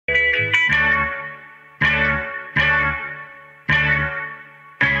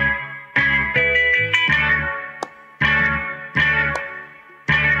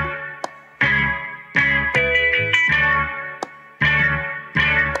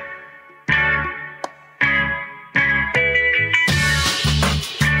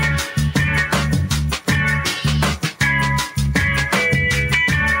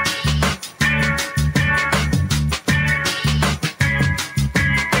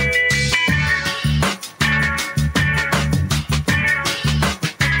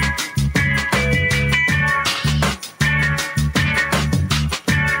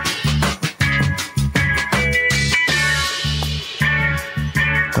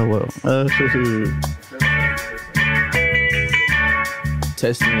Hello.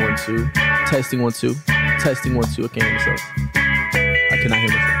 Testing 1 2. Testing 1 2. Testing 1 2. I can't hear myself. I cannot hear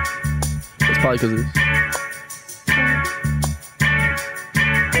myself. It's probably because of this.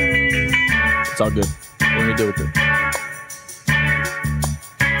 It's all good. We're gonna deal with it.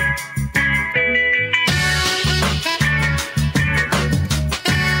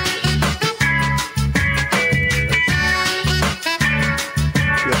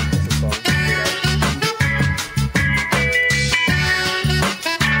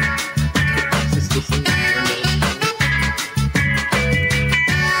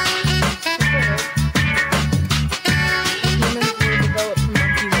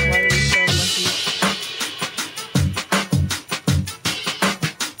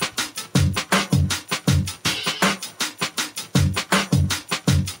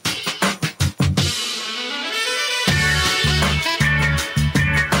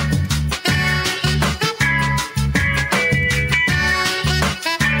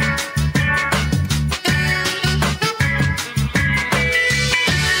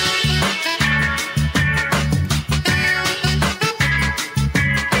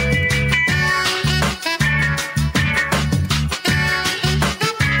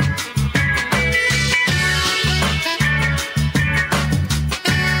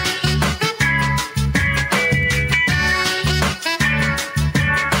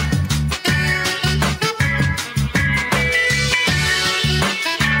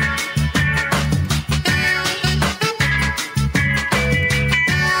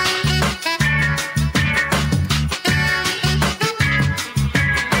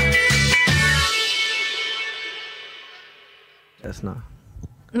 That's not.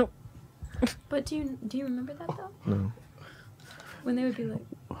 No. But do you remember that though? No. When they would be like,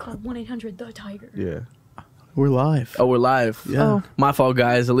 call 1-800-THE-TIGER. Yeah. We're live. Oh, we're live. Yeah. Oh. My fault,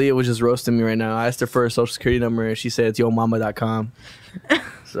 guys. Aaliyah was just roasting me right now. I asked her for her social security number, and she said it's yomama.com.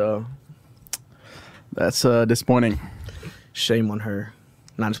 So, That's disappointing. shame on her.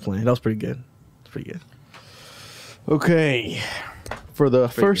 Not just playing. That was pretty good. It's pretty good. Okay. For the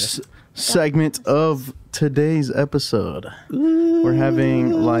Pretty first segment of today's episode, we're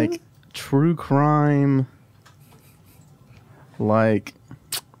having like true crime, like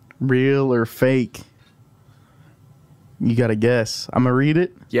real or fake. You gotta guess. I'm gonna read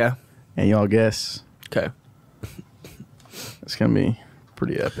it Yeah. and y'all guess. Okay. It's gonna be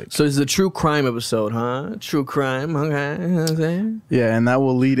pretty epic. So this is a true crime episode, huh? True crime. Okay. You know what I'm saying? Yeah, and that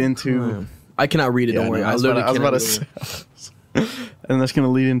will lead into. I cannot read it. Yeah, Don't worry. I was literally about cannot to read say. it. And that's gonna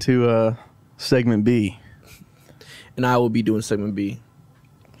lead into segment B. And I will be doing segment B.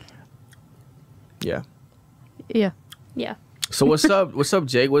 Yeah. Yeah. Yeah. So what's up? What's up,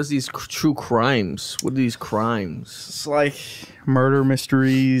 Jake? What's these true crimes? What are these crimes? It's like murder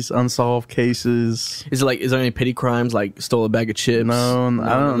mysteries, unsolved cases. Is it like? Is there any petty crimes like stole a bag of chips? No, I None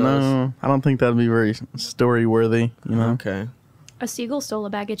don't of those? know. I don't think that'd be very story worthy. You know. Okay. A seagull stole a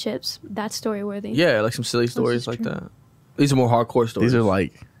bag of chips. That's story worthy. Yeah, like some silly stories is like true. that. These are more hardcore stories. These are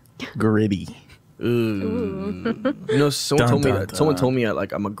like gritty. Ooh. You know, someone Dun, told me dun, that. Someone dun. told me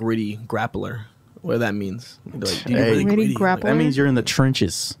like I'm a gritty grappler. What that means? They're like, dude, you're Hey. really Gritty gritty. grappler? That means you're in the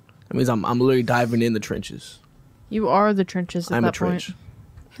trenches. That means I'm literally diving in the trenches. You are the trenches at I'm a that point.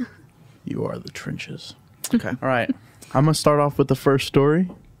 trench. You are the trenches. Okay. All right. I'm gonna start off with the first story.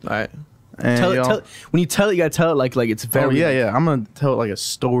 All right. And Tell it, y'all- when you tell it, you gotta tell it like it's very. Oh yeah. I'm gonna tell it like a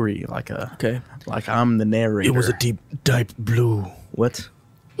story, like Okay. I'm the narrator. It was a deep blue. What?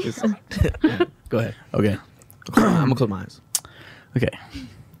 Go ahead. Okay. I'm gonna close my eyes. Okay.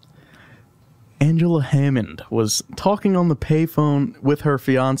 Angela Hammond was talking on the payphone with her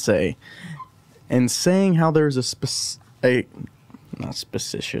fiance and saying how there's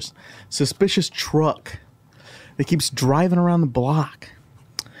suspicious truck that keeps driving around the block.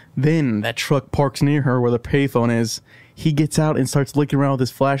 Then that truck parks near her where the payphone is. He gets out and starts looking around with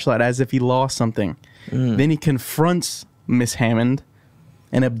his flashlight as if he lost something. Then he confronts Miss Hammond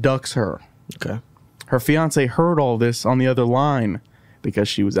and abducts her. Okay. Her fiance heard all this on the other line because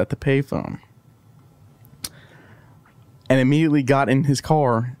she was at the payphone and immediately got in his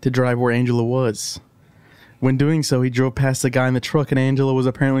car to drive where Angela was. When doing so, he drove past the guy in the truck and Angela was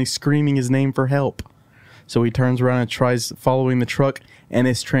apparently screaming his name for help. So he turns around and tries following the truck and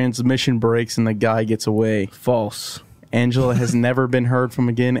his transmission breaks and the guy gets away. False. Angela has never been heard from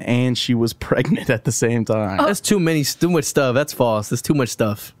again and she was pregnant at the same time. That's too much stuff. That's false. There's too much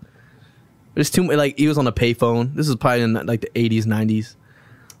stuff. There's too like he was on a payphone. This is probably in like the 80s, 90s,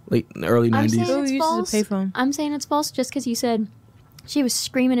 like in the early I'm 90s. saying Who it's uses a false. payphone? I'm saying it's false just because you said she was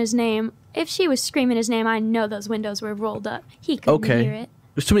screaming his name. If she was screaming his name, I know those windows were rolled up. He couldn't Okay. hear it.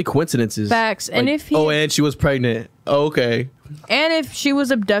 There's too many coincidences. Facts. And Like, if he, and she was pregnant. Oh, okay. and if she was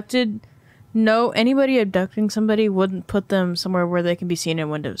abducted, no, anybody abducting somebody wouldn't put them somewhere where they can be seen in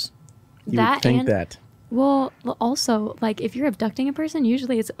windows. You That would think and- that. Well, also, like, if you're abducting a person,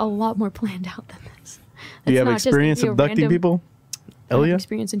 usually it's a lot more planned out than this. Do you It's have not just gonna experience be a abducting random- people? I have Elia?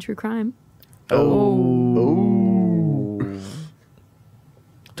 experience in true crime. Oh.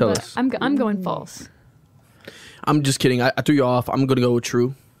 Tell But us. I'm going false. I'm just kidding. I threw you off. I'm gonna go with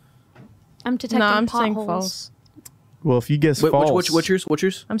true. I'm detecting No, I'm potholes. saying false. Well, if you guess Wait, false, what's yours? What's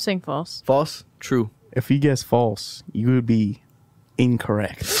yours? I'm saying false. False. True. if you guess false, you would be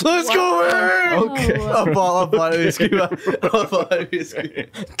incorrect. Let's go, man. Okay. I'm falling. God,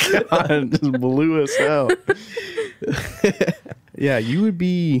 just blew us out. Yeah, you would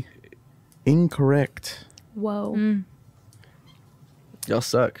be incorrect. Whoa. Y'all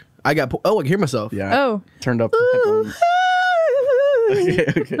suck. I got. I can hear myself. Yeah. Oh. Turned up the headphones.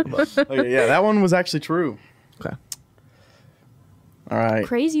 Okay, yeah, that one was actually true. Okay. All right.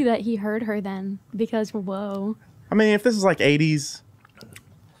 Crazy that he heard her then, because whoa. I mean, if this is like 80s,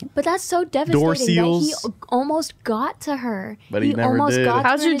 But that's so devastating that he seals. almost got to her. But he never almost did. got to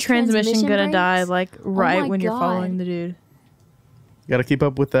How's her your and his transmission gonna breaks. die like right my when you're God. following the dude? you got to keep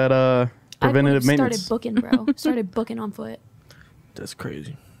up with that I preventative would've maintenance. started booking, bro. Started booking on foot. That's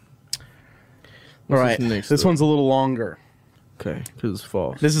crazy. All What's right. next, This though? one's a little longer. Okay, because it's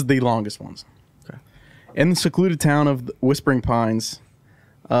false. This is the longest ones. Okay. In the secluded town of Whispering Pines,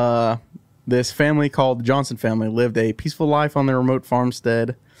 this family called the Johnson family lived a peaceful life on their remote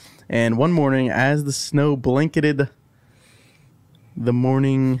farmstead. And one morning, as the snow blanketed the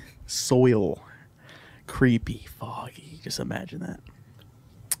morning soil, creepy, foggy, just imagine that.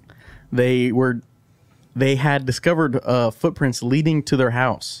 They had discovered footprints leading to their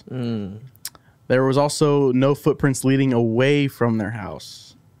house. There was also no footprints leading away from their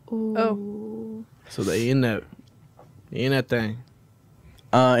house. Ooh. So they in that thing.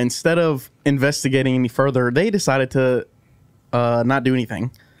 Instead of investigating any further, they decided to not do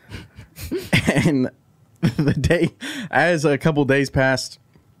anything. And as a couple days passed,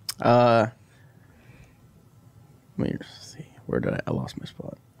 let me see, where did I lost my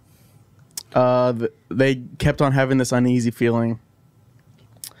spot. They kept on having this uneasy feeling,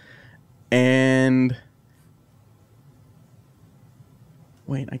 and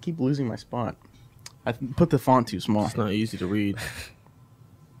wait, I keep losing my spot. I put the font too small. It's not easy to read.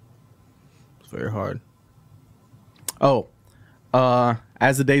 It's very hard. Oh,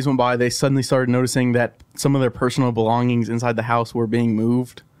 as the days went by, they suddenly started noticing that some of their personal belongings inside the house were being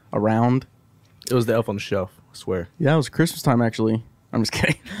moved around. It was the elf on the shelf. I swear. Yeah, it was Christmas time, actually. I'm just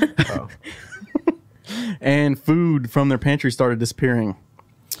kidding. Oh. And food from their pantry started disappearing.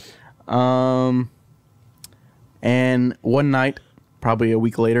 And one night, probably a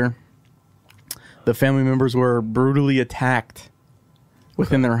week later, the family members were brutally attacked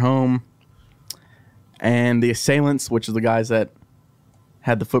within their home. And the assailants, which are the guys that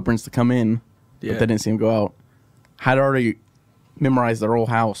had the footprints to come in, Yeah. but they didn't see them go out, had already memorized their whole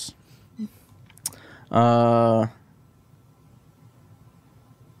house. Let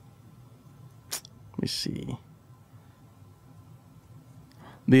me see.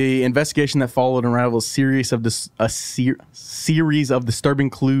 The investigation that followed unraveled a series of series of disturbing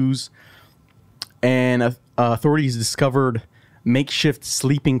clues, and authorities discovered makeshift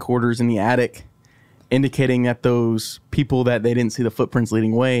sleeping quarters in the attic, indicating that those people that they didn't see the footprints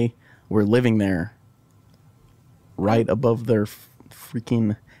leading away were living there, right above their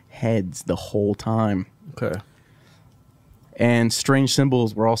freaking heads the whole time. Okay. And strange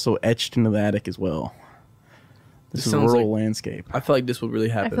symbols were also etched into the attic as well. This is a sounds rural like- landscape. I feel like this would really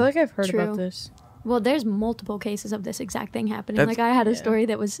I happen. feel like I've heard True. about this. Well, there's multiple cases of this exact thing happening. That's- Like I had a story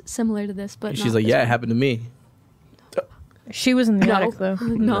that was similar to this, but And she's not like, this yeah, it one. happened to me. She was in the No. attic though.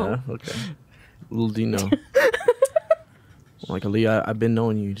 No. Nah, okay. Little do you know. Like, Aaliyah, I've been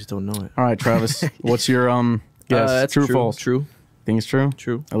knowing you. You just don't know it. All right, Travis, what's your guess? That's True or false? True. Think it's true?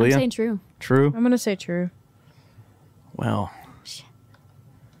 True. I'm Aaliyah? saying true. True? I'm gonna say true. Well,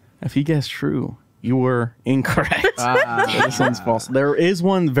 if you guessed true, you were incorrect. This one's false. There is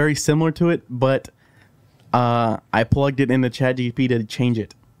one very similar to it, but I plugged it into ChatGPT to change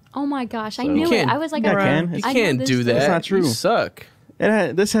it. Oh my gosh, I So- knew You it. can't- I was like, Yeah, I can. know You You can't this do story. that. That's not true. You suck.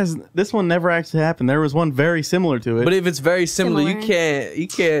 This one never actually happened. There was one very similar to it. But if it's very similar, Similar. you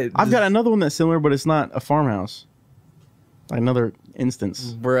can't. I've got another one that's similar, but it's not a farmhouse. Another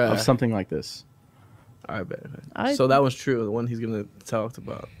instance Bruh. of something like this. All right, bet. I- So that one's true. The one he's gonna talk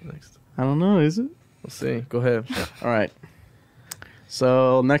about next. I don't know, is it? We'll see. Go ahead. All right.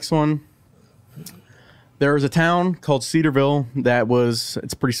 So next one. There was a town called Cedarville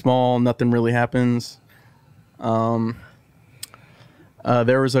it's pretty small. Nothing really happens. There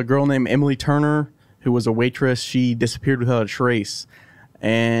was a girl named Emily Turner who was a waitress. She disappeared without a trace.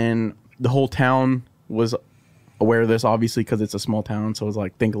 And the whole town was aware of this, obviously, because it's a small town. So it was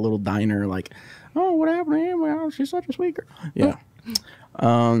like, think a little diner, like, oh, what happened to Emily? Oh, she's such a sweet girl. Yeah.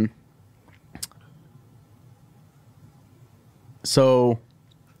 So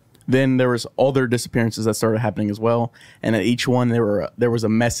then there was other disappearances that started happening as well, and at each one there was a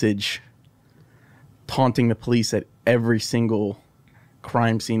message taunting the police at every single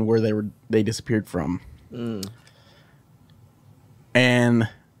crime scene where they disappeared from. And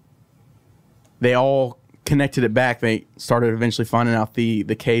they all connected it back. They started eventually finding out the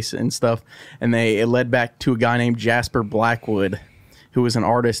case and stuff, and it led back to a guy named Jasper Blackwood, who was an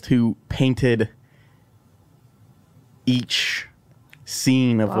artist who painted each Bob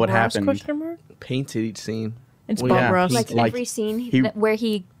scene of what Ross, happened. question mark? Painted each scene. It's Well, Bob yeah, Ross. he- Like, like, every scene he- where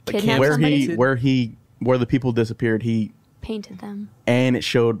he kidnapped where somebody, where the people disappeared, he painted them. and it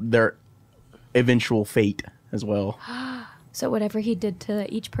showed their eventual fate as well. So whatever he did to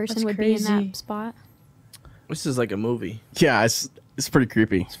each person That's would be in crazy. that spot. This is like a movie. Yeah, it's pretty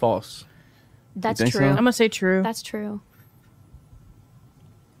creepy. It's false. That's think so? true. I'm gonna say true. That's true.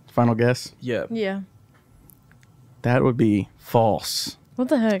 Final guess? Yeah. Yeah. That would be false. What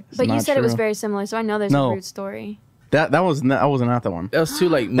the heck? But you not said it was true. very similar, so I know there's No. a root story. That wasn't that one. That was too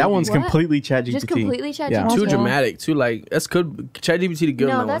like That one's What? completely ChatGPT. Just completely ChatGPT. Yeah. too Okay. dramatic. Too like that's good. ChatGPT did good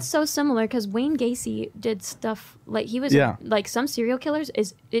on No, that that's so similar because Wayne Gacy did stuff like he was Yeah. like some serial killers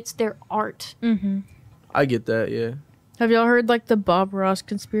it's their art. Mm-hmm. one. I get that. Yeah. Have y'all heard like the Bob Ross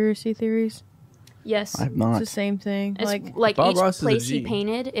conspiracy theories? Yes. I've It's not. the same thing. It's Like like Bob each Ross is a place he G.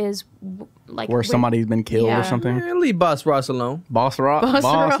 painted is like Where somebody's been killed Yeah. or something. Man, leave Boss Ross alone. Boss Ross. Boss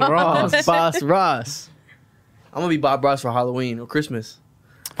Boss Ross. Ross. Boss Ross. I'm gonna be Bob Ross for Halloween or Christmas.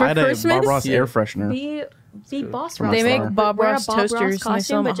 For I had a Christmas? Bob Ross Yeah. air freshener. Be boss From Ross. they Ross make Star. Bob Wear a Ross Bob Ross toasters and they sell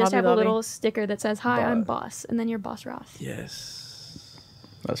costume, them but at just Hobby have a Lobby. little sticker that says "Hi, I'm Bob. boss," and then you're Boss Ross. Yes.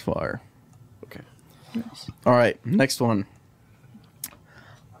 That's fire. Okay. All right, next one.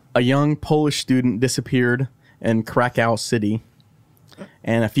 A young Polish student disappeared in Krakow City,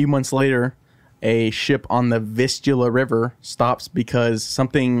 and a few months later, a ship on the Vistula River stops because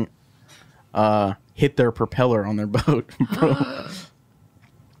something hit their propeller on their boat.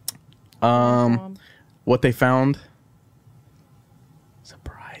 Bro. What they found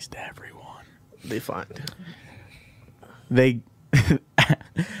surprised everyone. They find. They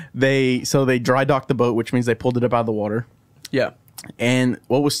they dry docked the boat, which means they pulled it up out of the water. Yeah. And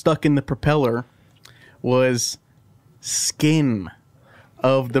what was stuck in the propeller was skin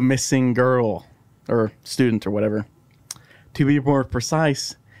of the missing girl or student or whatever. To be more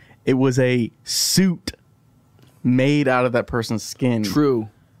precise, it was a suit made out of that person's skin. True.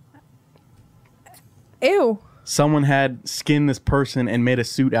 Ew. Someone had skinned this person and made a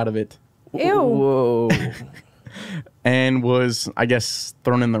suit out of it Ew. Whoa. and was, I guess,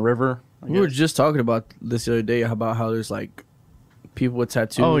 thrown in the river. We were just talking about this the other day about how there's like people with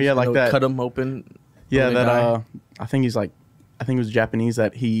tattoos. Oh, yeah, and like they'll that. Cut them open. Yeah, when they that die. I think it was Japanese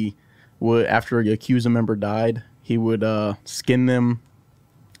that he would, after a Yakuza member died, he would skin them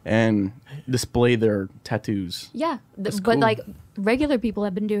and display their tattoos. Yeah, That's but cool. like regular people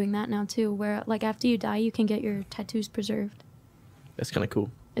have been doing that now too, where like after you die, you can get your tattoos preserved. That's kind of cool.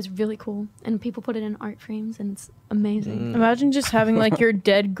 It's really cool, and people put it in art frames, and it's amazing. Imagine just having like your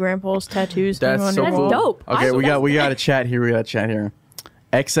dead grandpa's tattoos. That's hanging on so your That's cool. wall. dope. Okay, we got that's- a chat here. We got a chat here.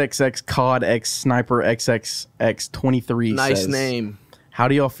 XXX COD X Sniper XXX 23 Nice says, name. How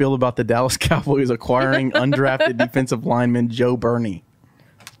do y'all feel about the Dallas Cowboys acquiring undrafted defensive lineman Joe Burney?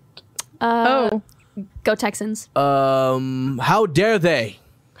 Oh, Go Texans! How dare they?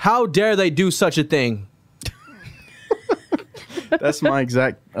 How dare they do such a thing? That's my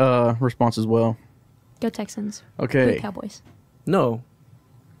exact response as well. Go Texans! Go Okay. Cowboys! No.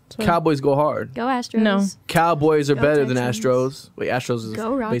 So- Cowboys go hard. Go Astros! No. Cowboys are Go better than Texans. Astros. Wait, Astros is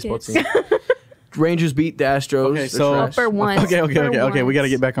Go a baseball Rockets. team. Rangers beat the Astros. Okay, They're so- trash. For once. Okay. For We got to once.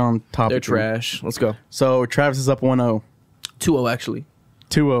 get back on topic. They're here. trash. Let's go. So Travis is up 1-0, 2-0 actually.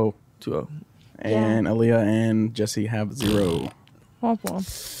 2-0, 2-0. and Aaliyah and Jesse have 0. womp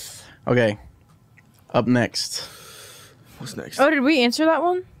womp. Okay. Up next. What's next? Oh, did we answer that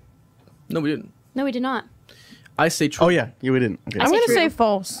one? No, we didn't. No, we did not. I say true. Oh yeah, we didn't. Okay. I'm say gonna true. say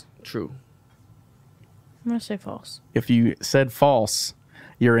false. True. I'm gonna say false. If you said false,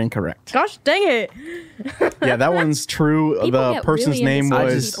 you're incorrect. Gosh dang it! Yeah, that one's true. People The get person's really name into I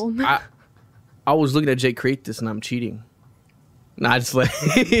such was just people. I was looking at Jake create this and I'm cheating. Nah, just like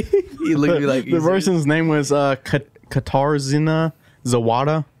he looked at me like The he's- person's name was Katarzina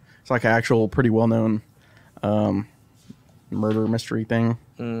Zawada. It's like an actual pretty well known murder mystery thing.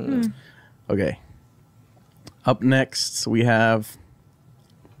 Okay. Up next, we have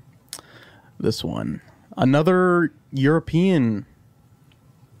this one. Another European.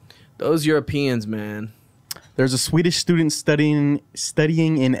 Those Europeans, man. There's a Swedish student studying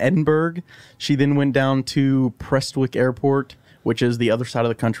in Edinburgh. She then went down to Prestwick Airport, which is the other side of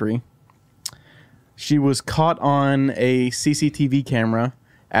the country. She was caught on a CCTV camera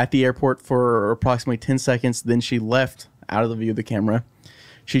at the airport for approximately 10 seconds. Then she left out of the view of the camera.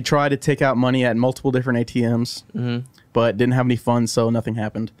 She tried to take out money at multiple different ATMs, but didn't have any funds, so nothing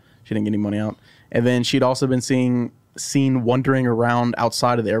happened. She didn't get any money out. And then she'd also been seen wandering around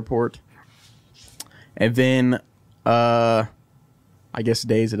outside of the airport. And then, I guess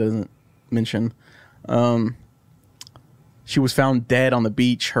days it doesn't mention, she was found dead on the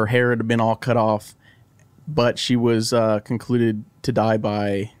beach. Her hair had been all cut off, but she was concluded to die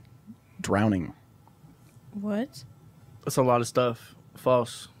by drowning. What? That's a lot of stuff.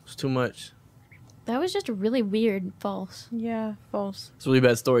 False. It's too much. That was just really weird. False. Yeah, false. It's a really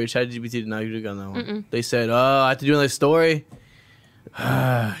bad story. ChatGPT did not agree on that one. They said, "Oh, I have to do another story."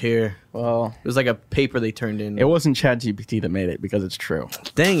 Here, Well, it was like a paper they turned in. it wasn't ChatGPT that made it because it's true.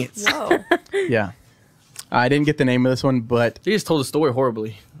 Dang it! Whoa. Yeah. I didn't get the name of this one, but They just told the story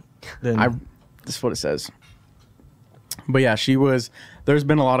horribly. Then this is what it says. But yeah, there's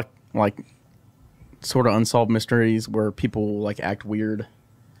been a lot of like sort of unsolved mysteries where people like act weird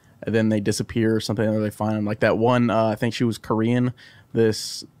and then they disappear or something, or they find them. Like that one, I think she was Korean,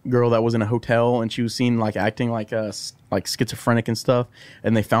 this girl that was in a hotel and she was seen like acting like schizophrenic and stuff,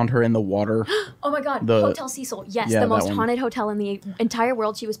 and they found her in the water. Oh my God, The- Hotel Cecil. Yes, yeah, the that most one. haunted hotel in the entire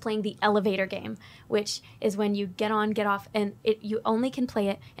world. She was playing the elevator game, which is when you get on, get off, and you only can play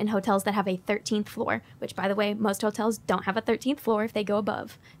it in hotels that have a 13th floor, which, by the way, most hotels don't have a 13th floor if they go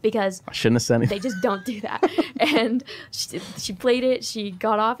above, because I shouldn't have said anything. they just don't do that. And she played it, she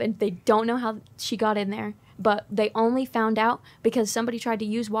got off, and they don't know how she got in there. But they only found out because somebody tried to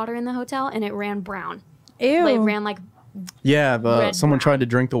use water in the hotel and it ran brown. Ew. It ran like Yeah, Red someone brown. tried to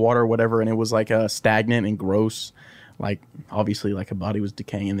drink the water or whatever, and it was like stagnant and gross. Like obviously, like a body was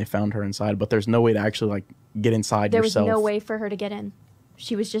decaying, and they found her inside. But there's no way to actually like get inside there yourself. was no way for her to get in.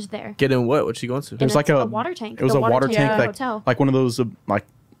 She was just there. get in what? What's she going to? There's And like it's a a water tank. It was The a water water tank tank, at the like hotel. like one of those like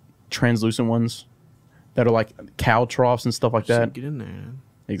translucent ones that are like cow troughs and stuff like that. Get in there. Man.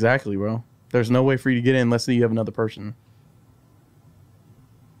 Exactly, bro. There's no way for you to get in unless you have another person.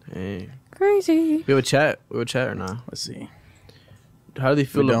 Hey, Crazy. we have a chat. We have a chat or not? Let's see. How do they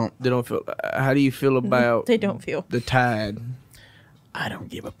feel? don't. They don't feel. How do you feel about They don't feel. the tide? I don't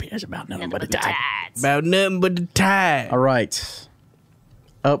give a piss about nothing but a tag. About nothing but the tide. All right.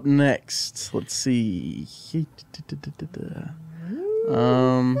 Up next, let's see.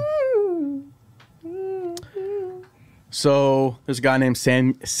 So there's a guy named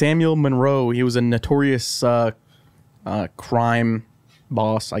Samuel Monroe. He was a notorious crime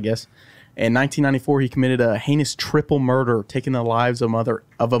boss, I guess. In 1994, he committed a heinous triple murder, taking the lives of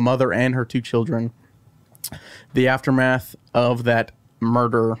a mother and her two children. The aftermath of that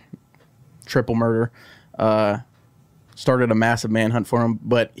murder, triple murder, started a massive manhunt for him,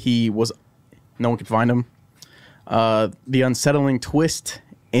 but no one could find him. The unsettling twist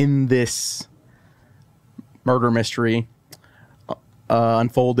in this murder mystery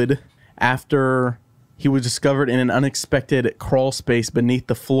unfolded after he was discovered in an unexpected crawl space beneath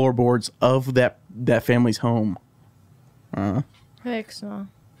the floorboards of that family's home. Heck no.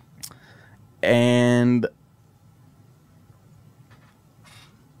 And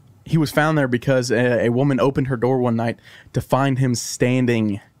he was found there because a woman opened her door one night to find him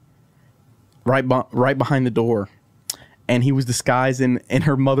standing right behind the door, and he was disguised in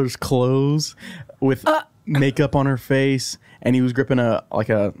her mother's clothes with makeup on her face, and he was gripping a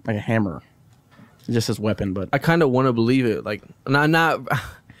hammer, just his weapon. But I kind of want to believe it. Like, not.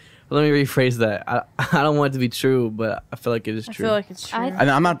 Let me rephrase that. I don't want it to be true, but I feel like it is I true. feel like it's true.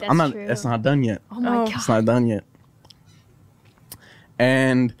 and I'm not. That's true. It's not done yet. Oh my Oh. God. It's not done yet.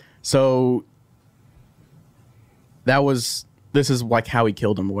 And so this is like how he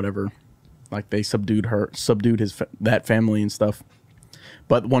killed him or whatever. Like they subdued that family and stuff.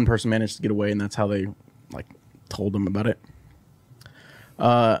 But one person managed to get away, and that's how they like told him about it.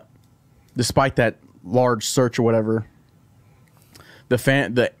 Despite that large search or whatever,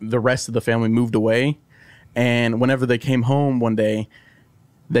 the rest of the family moved away, and whenever they came home one day,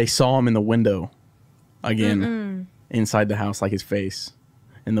 they saw him in the window again inside the house, like his face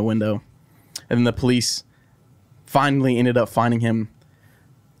in the window. And then the police finally ended up finding him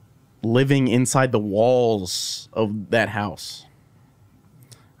living inside the walls of that house.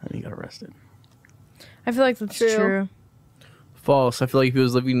 And he got arrested. I feel like that's True. true. False. I feel like if he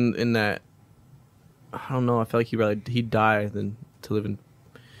was living in that, I don't know. I feel like he'd die than to live in.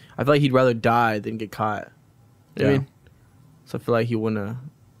 I feel like he'd rather die than get caught. You know what I Yeah. mean? So I feel like he wouldn't have.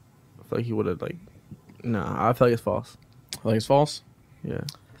 I feel like he would have like. No, I feel like it's false. I think it's false. Yeah.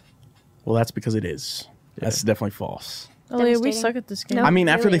 Well, that's because it is. That's definitely false. Oh, yeah, we Devastating. suck at this game. No, I mean,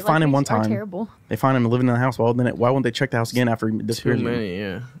 after they find him one Lightweights are time, terrible. they find him living in the house. Well, then why won't they check the house again after he Too disappears? again? many.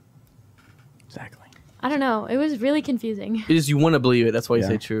 Yeah. Exactly. I don't know. It was really confusing. It is. You want to believe it. That's why you Yeah.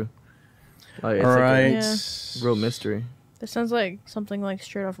 say true. Like, it's All like right. Yeah. a real mystery. This sounds like something like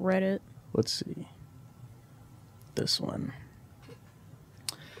straight off Reddit. Let's see. This one.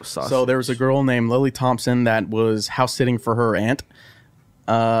 Sausage. So there was a girl named Lily Thompson that was house sitting for her aunt,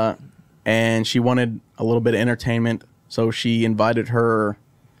 and she wanted a little bit of entertainment, so she invited her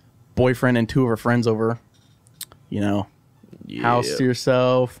boyfriend and two of her friends over. You know, house to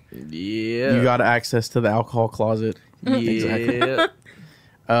yourself. Yeah. You got access to the alcohol closet. Yeah.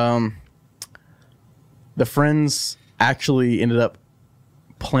 The friends actually ended up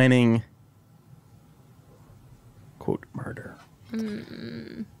planning, quote, murder.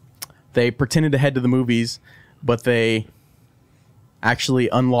 They pretended to head to the movies, but they actually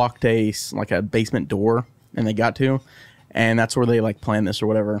unlocked a basement door, and they got to, and that's where they like planned this or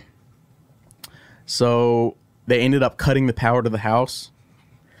whatever. So they ended up cutting the power to the house,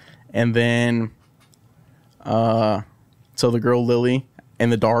 and then, so the girl Lily, in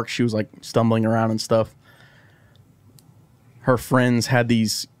the dark, she was like stumbling around and stuff. Her friends had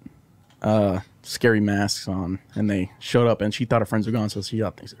these scary masks on, and they showed up, and she thought her friends were gone, so she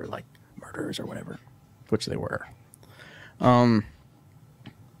thought things were like murderers or whatever, which they were.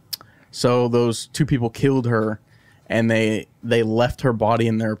 So those two people killed her, and they left her body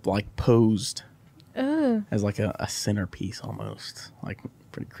in there like posed as like a centerpiece almost, like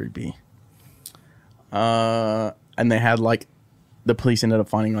pretty creepy. And they had like the police ended up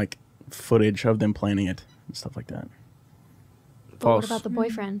finding like footage of them planning it and stuff like that. But what False. about the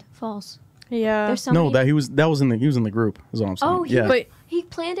boyfriend? False. Yeah. There's so No, many- he was in the group. Is all I'm saying. Oh, yeah. But he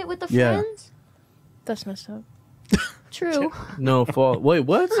planned it with the Yeah. friends? that's messed up. True. No fault. Wait,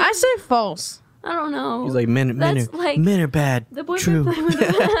 what? I say false. I don't know. He's like men That's are like men are bad. the boyfriend True. playing with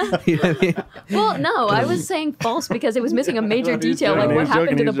the You know what I mean? Well, no, I was saying false because it was missing a major detail, like joking, what he was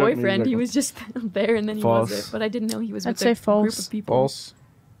happened to joking, the he was joking, he was boyfriend. He joking. was just there and then he False. wasn't. But I didn't know he was I'd with say a group false. of people. False.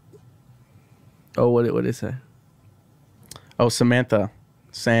 Oh, what did it say? Oh, Samantha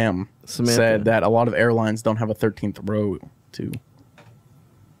said that a lot of airlines don't have a 13th row to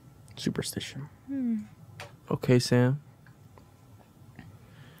superstition. Okay, Sam.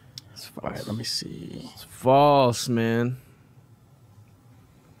 It's All false. right, let me see. It's false, man.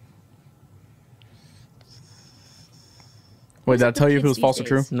 Wait, did I up tell with you if it kids was false or these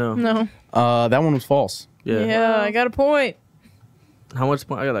true? days? No. No. That one was false. Yeah. Yeah, I got a point. How much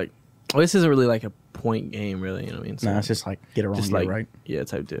point? I got like. Oh, this isn't really like a point game, really. You know what I mean? Nah, it's just like get it wrong, just get it like right. yeah,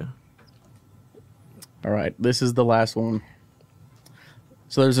 type 2. All right, this is the last one.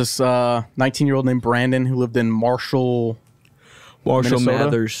 So there's this 19-year-old named Brandon who lived in Marshall, Minnesota?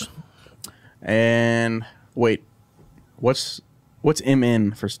 Mathers. And wait, what's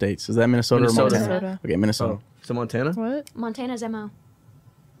MN for states? Is that Minnesota, Minnesota. or Montana? Minnesota. Okay, Minnesota. Oh, is it Montana? What? Montana's MO.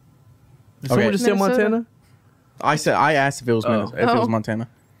 Did Okay. someone just say Minnesota. Montana? I asked if it was Oh. Minnesota, if it was Oh. Montana.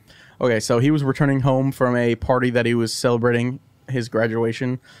 Okay, so he was returning home from a party that he was celebrating his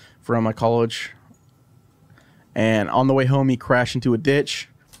graduation from a college. And on the way home, he crashed into a ditch.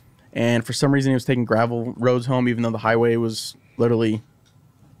 And for some reason, he was taking gravel roads home, even though the highway was literally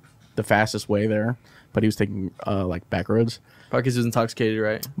the fastest way there. But he was taking like back roads. Probably because he was intoxicated,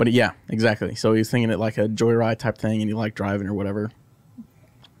 right? But yeah, exactly. So he was thinking it like a joyride type thing, and he liked driving or whatever.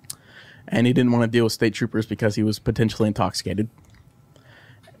 And he didn't want to deal with state troopers because he was potentially intoxicated.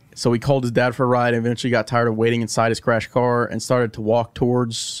 So he called his dad for a ride and eventually got tired of waiting inside his crashed car and started to walk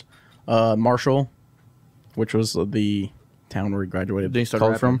towards Marshall, which was the town where he graduated Then he started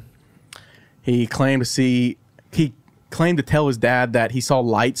college from. He claimed to tell his dad that he saw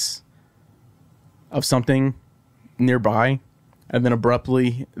lights of something nearby, and then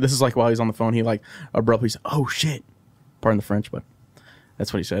abruptly, this is like while he's on the phone, he like abruptly said, "Oh shit," pardon the French, but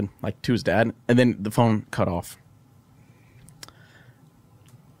that's what he said, like to his dad, and then the phone cut off.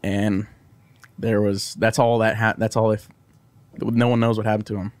 And that's all. No one knows what happened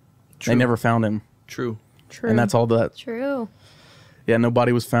to him. True. They never found him, True. True. and that's all that. True. Yeah, no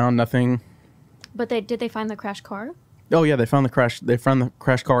body was found. Nothing. But did they find the crash car? Oh yeah, they found the crash. They found the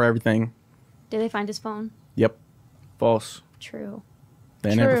crash car. Everything. Did they find his phone? Yep. False. True.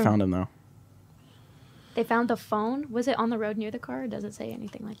 They never True. found him though. They found the phone. Was it on the road near the car? Or does it say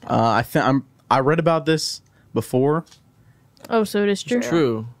anything like that? I read about this before. Oh, so it is true.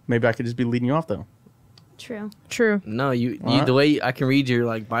 True. Maybe I could just be leading you off though. True. True. No, you What? the way I can read your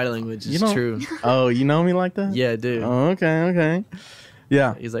like body language is You know- true. Oh, you know me like that? Yeah, dude. Oh, okay.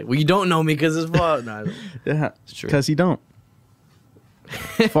 Yeah, He's like, well, you don't know me because it's false. No, yeah. it's true. Because you don't.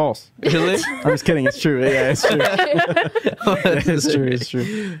 False. Really? I'm just kidding. It's true. Yeah, it's true. It's true. It's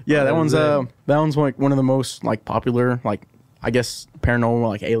true. Yeah, that one's like one of the most like popular, like I guess paranormal,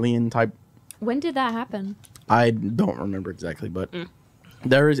 like alien type. When did that happen? I don't remember exactly, but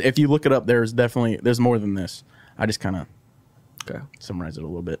there is. If you look it up, there's more than this. I just kind of Okay. summarize it a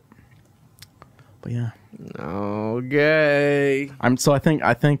little bit. But yeah, Okay. I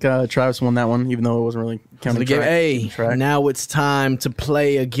think Travis won that one, even though it wasn't really counting The game. Hey, track. now it's time to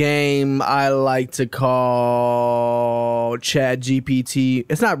play a game I like to call chatgpt.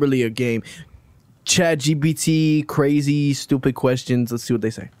 It's not really a game. ChatGPT, crazy, stupid questions. Let's see what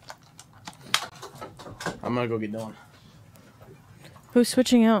they say. I'm gonna go get Dylan. Who's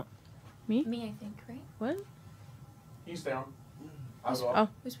switching out? Me, I think, right? What? You stay on. Oh.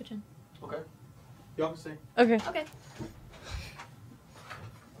 Who's switching? Okay. Y'all can stay. Okay. Okay.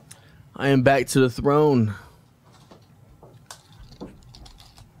 I am back to the throne.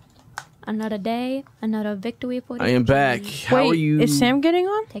 Another day, another victory for the I am back. Chiefs. How are you? Is Sam getting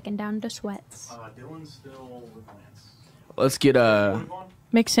on? Taking down the sweats. Dylan's still with Lance. Let's get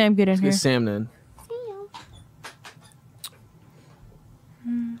Make Sam get in here. Sam then.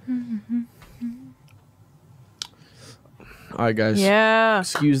 All right, guys. Yeah.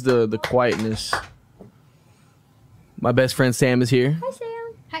 Excuse the quietness. My best friend Sam is here. Hi, Sam.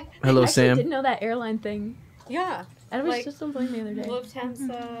 Hi. Hello, I actually Sam. didn't know that airline thing. Yeah. I was Like, just on plane the other day.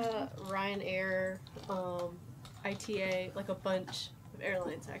 Lufthansa, Ryanair, ITA, like a bunch of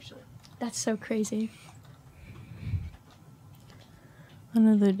airlines actually. That's so crazy.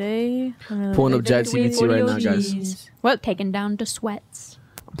 Another day. Another Pulling up day. ChatGPT right now, guys. Jeez. What? Taking down the sweats.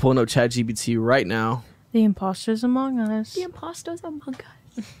 I'm pulling up ChatGPT right now. The imposters among us. The imposters among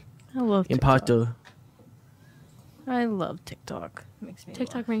us. I love TikTok. Imposter. I love TikTok. Makes me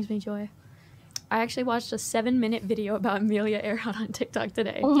TikTok brings me joy. I actually watched a 7-minute video about Amelia Earhart on TikTok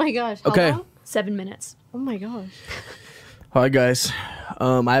today. Oh my gosh. How Okay. long? 7 minutes. Oh my gosh. All right, guys.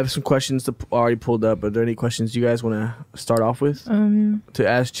 I have some questions already pulled up. Are there any questions you guys want to start off with to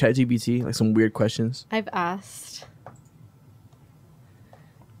ask ChatGPT? Like some weird questions. I've asked.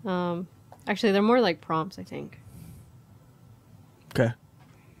 Actually, they're more like prompts, I think. Okay.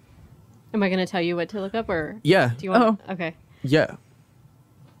 Am I going to tell you what to look up or Yeah. do you want Okay. Yeah.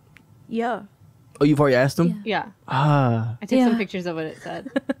 Yeah. Oh, you've already asked them? Yeah. Ah. I took Yeah. some pictures of what it said.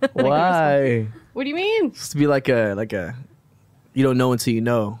 Why? What do you mean? It's to be like a. You don't know until you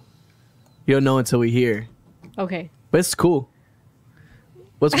know. You don't know until we hear. Okay. But it's cool.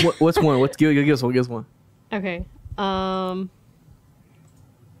 What's one? Give us one. Give us one. Okay. Uh,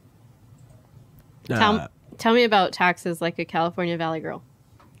 Tell me about taxes like a California Valley girl.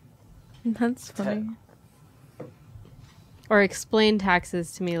 That's funny. Or explain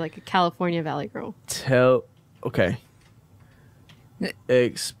taxes to me like a California Valley girl. Okay.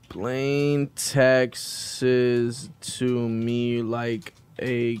 Explain taxes to me like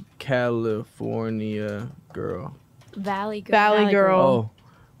a California girl. Valley girl. Valley girl. Oh,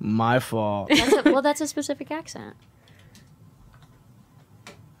 my fault. That's a specific accent.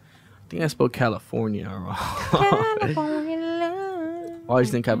 I think I spelled California wrong. Why did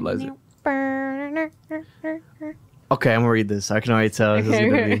you think capitalize it? Okay, I'm gonna read this. I can already tell. This is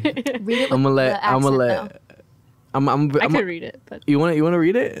gonna be. Read it with I'm gonna the let. I'm gonna accent, let. I'm. I could read it, but You want to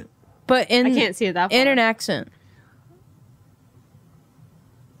read it? But in I can't see it that far. in an accent.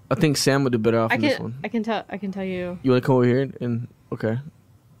 I think Sam would do better off I in this can one. I can tell you You want to come over here and okay?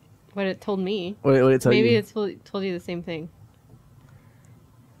 what it told me. What did it tell Maybe you? it told you the same thing.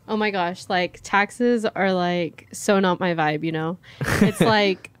 Oh my gosh, like taxes are like so not my vibe, you know? It's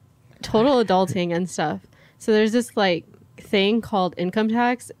like total adulting and stuff. So there's this like thing called income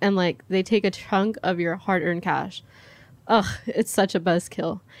tax and like they take a chunk of your hard-earned cash. Ugh, it's such a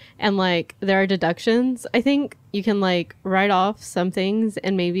buzzkill. And like there are deductions. I think you can like write off some things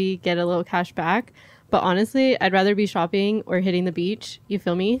and maybe get a little cash back. But honestly, I'd rather be shopping or hitting the beach. You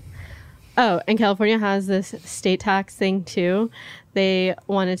feel me? Oh, and California has this state tax thing too. They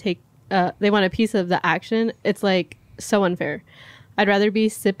want to take, they want a piece of the action. It's like so unfair. I'd rather be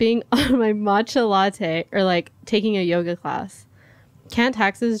sipping on my matcha latte or like taking a yoga class. Can't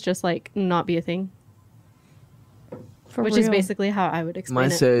taxes just like not be a thing? For Which is real. basically how I would explain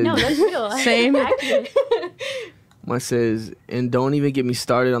Mine it. said. No, that's real. Same. Accurate. One says, and don't even get me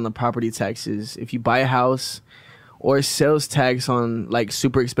started on the property taxes. If you buy a house or sales tax on like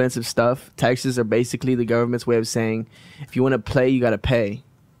super expensive stuff, taxes are basically the government's way of saying, if you want to play, you got to pay.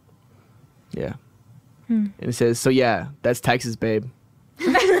 Yeah. And it says, so yeah, that's taxes, babe.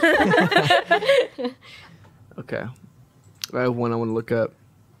 Okay. I have one I want to look up.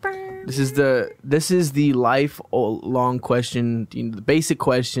 This is the lifelong question, the basic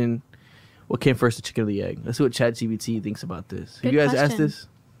question. What came first, the chicken or the egg? Let's see what ChatGPT thinks about this. Have Good you guys asked question.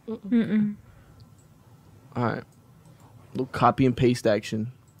 this? All right. Little copy and paste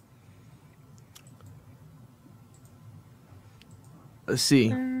action. Let's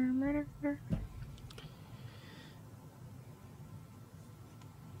see.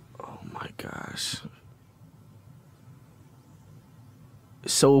 Oh my gosh.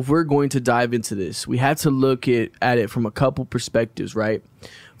 So if we're going to dive into this, we have to look at it from a couple perspectives, right?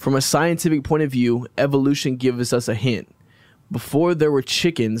 From a scientific point of view, evolution gives us a hint. Before there were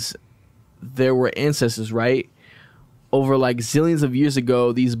chickens, there were ancestors, right? Over like zillions of years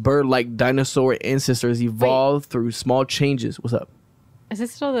ago, these bird-like dinosaur ancestors evolved through small changes. What's up? Is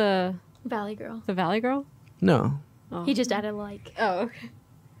this still the Valley Girl. Valley Girl? No. Oh. He just added like. Oh, okay.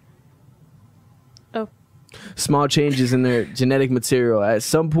 Small changes in their genetic material. At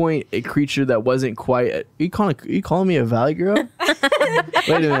some point, a creature that wasn't quite... Are you calling me a valley girl? Wait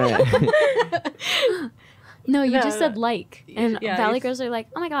a minute. No, you No, just said like. And Yeah, Valley it's- Girls are like,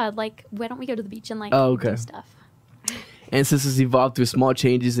 oh my god, like, why don't we go to the beach and like Oh, okay. do stuff? Ancestors evolved through small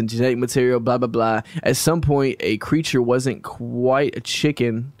changes in genetic material, blah, blah, blah. At some point, a creature wasn't quite a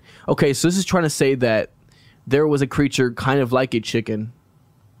chicken. Okay, so this is trying to say that there was a creature kind of like a chicken.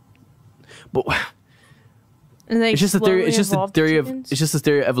 But And they it's just a theory. It's just a evolved theory of. chickens? It's just a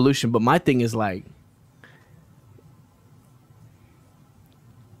theory of evolution. But my thing is like,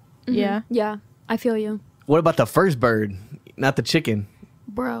 Yeah. Yeah, I feel you, what about the first bird, not the chicken?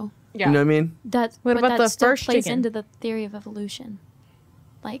 bro. Yeah. You know what I mean? What What about the still first plays chicken? into the theory of evolution.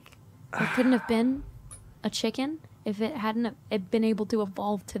 Like, it couldn't have been a chicken if it hadn't been able to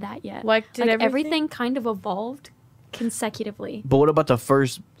evolve to that yet. Like, did everything kind of evolved consecutively. But what about the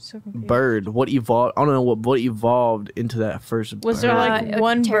first So confused. bird? What evolved? I don't know what evolved into that first. Was bird. there like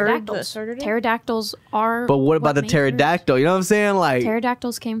one bird that pterodactyls. started it? Pterodactyls are. But what about the made Earth. pterodactyl? You know what I'm saying? Like,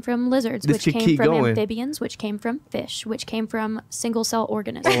 Pterodactyls came from lizards, This which could came keep from going. amphibians, which came from fish, which came from single cell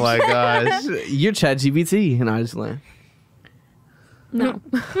organisms. oh my gosh, you're ChatGPT, and I just learned. No.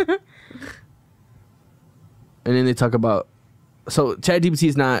 And then they talk about. So ChatGPT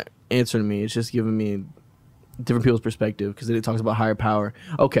is not answering me. It's just giving me different people's perspective because then it talks about higher power.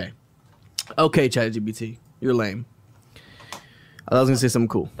 Okay, ChatGPT, you're lame. I was gonna say something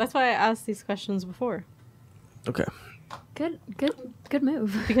cool. That's why I asked these questions before. Okay. Good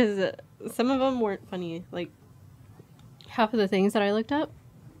move. Because some of them weren't funny. Like, half of the things that I looked up.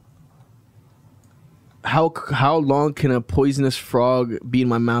 How long can a poisonous frog be in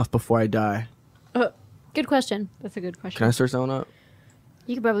my mouth before I die? Good question. That's a good question. Can I search that one up?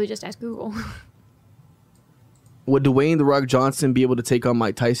 You could probably just ask Google. Would Dwayne the Rock Johnson be able to take on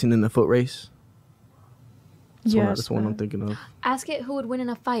Mike Tyson in the foot race? That's the one I'm thinking of. Ask it who would win in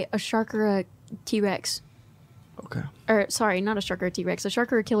a fight, a shark or a T-Rex. Okay. Or, sorry, not a shark or a T-Rex, a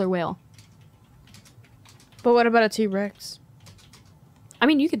shark or a killer whale. But what about a T-Rex? I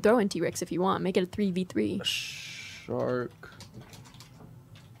mean, you could throw in T-Rex if you want. Make it a 3v3. Shark.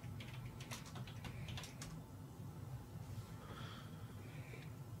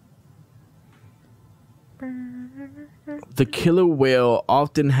 The killer whale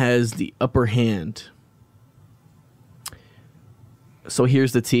often has the upper hand. So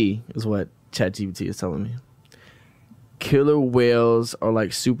here's the T, is what ChatGPT is telling me. Killer whales are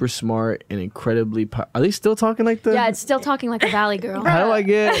like super smart and incredibly. Are they still talking like that? Yeah, it's still talking like a valley girl. How do I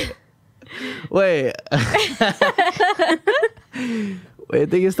get? Wait. Wait, I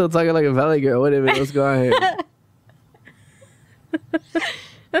think it's still talking like a valley girl. Wait a minute, what's going on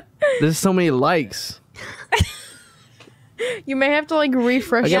here? There's so many likes. You may have to like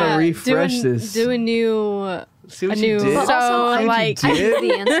refresh I gotta it. refresh this. Do a new. See what a you new- did? But So, also, I, like- I knew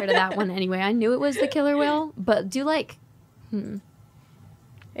the answer to that one anyway. I knew it was the killer whale, but do like...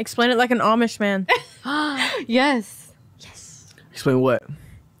 Explain it like an Amish man. Yes. Explain what?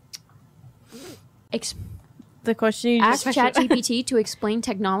 The question you Ask just ChatGPT to explain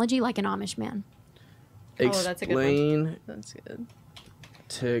technology like an Amish man. Oh, that's a good one. Explain That's good.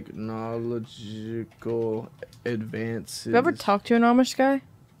 technological advances. You ever talked to an Amish guy?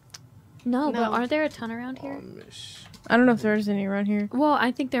 No, but No. aren't there a ton around here? Amish. I don't know if there's any around here. Well,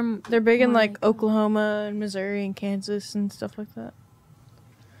 I think they're... They're big in more like Oklahoma and Missouri and Kansas and stuff like that.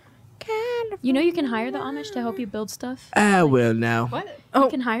 You know you can hire the Amish to help you build stuff. Well, now. What? You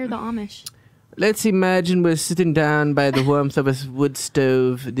can hire the Amish. Let's imagine we're sitting down by the warmth of a wood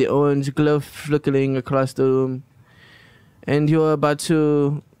stove, the orange glow flickering across the room, and you're about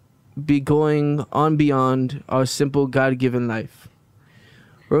to be going on beyond our simple God-given life.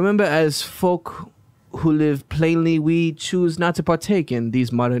 Remember, as folk who live plainly, we choose not to partake in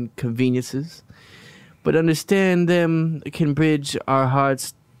these modern conveniences, but understand them can bridge our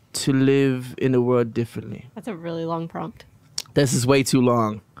hearts to live in the world differently. That's a really long prompt. This is way too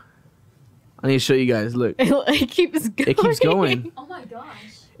long. I need to show you guys. Look, It keeps going. it keeps going. Oh my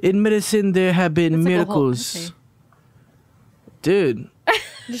gosh. In medicine, there have been It's like a whole miracles. essay. Dude,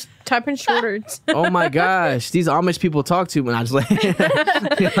 Just type in shorter. oh my gosh. These Amish people talk to me. I just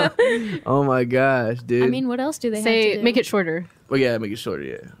like, oh my gosh, dude. I mean, what else do they have Say, to do? make it shorter. well, yeah, make it shorter,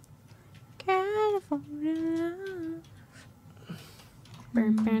 yeah.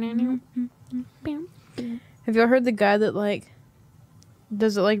 Have y'all heard the guy that like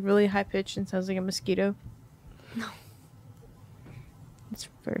does it like really high pitched and sounds like a mosquito? No. It's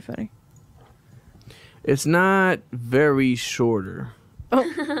very funny. It's not very shorter.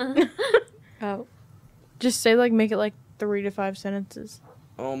 Oh. Just say like make it like 3 to 5 sentences.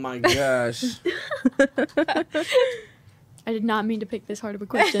 Oh my gosh. I did not mean to pick this hard of a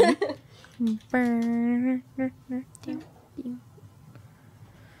question.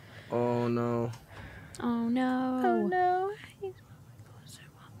 Oh no. Oh no. Oh no.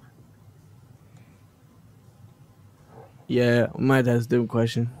 Yeah, we might have to do a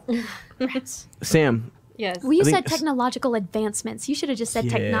question. Sam. Yes. Well, you I think said technological advancements. You should have just said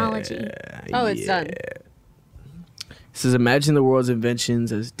technology. Oh, it's done. It says, imagine the world's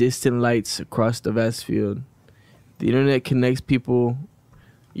inventions as distant lights across the vast field. The internet connects people.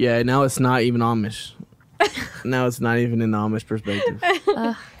 Yeah, now it's not even Amish. Now it's not even in the Amish perspective.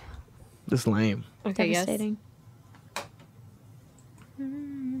 Ugh, That's lame. Okay, yes. devastating.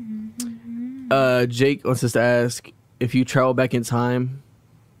 Jake wants us to ask, if you travel back in time,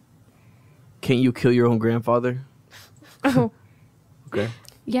 can't you kill your own grandfather? Oh. Okay.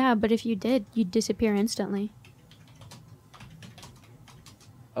 Yeah, but if you did, you'd disappear instantly.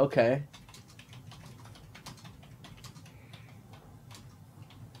 Okay.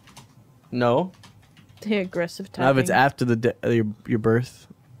 No. The aggressive typing. Now if it's after your birth.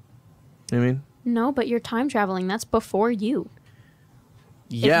 You know what I mean? No, but you're time traveling. That's before you.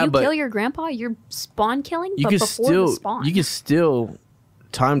 Yeah, if you but kill your grandpa, you're spawn killing, you but can before still the spawn. you can still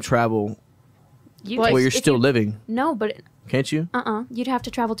time travel You where you're if still you- living, No, but can't you? you'd have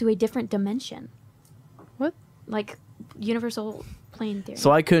to travel to a different dimension. What? Like universal plane theory.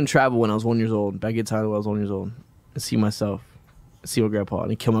 So I couldn't travel when I was 1 year old. Back in time when I was 1 year old, and see myself, see my grandpa,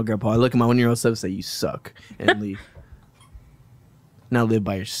 and kill my grandpa. I look at my 1 year old self and say, "You suck," and leave. Now live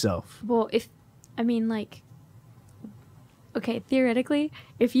by yourself. Well, okay, theoretically,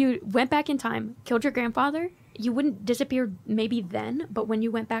 if you went back in time, killed your grandfather, you wouldn't disappear maybe then, but when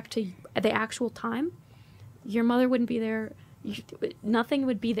you went back to the actual time, your mother wouldn't be there. Nothing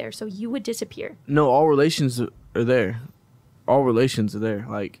would be there, so you would disappear. No, all relations are there. All relations are there.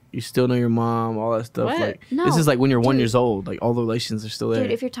 Like you still know your mom, all that stuff. What? Like No, this is like when you're 1 dude. years old. Like all the relations are still there.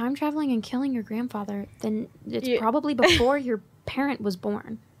 Dude, if you're time traveling and killing your grandfather, then it's You- probably before your parent was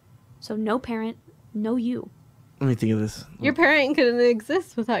born. So no parent, no you. Let me think of this. Your parent couldn't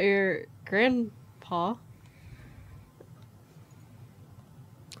exist without your grandpa.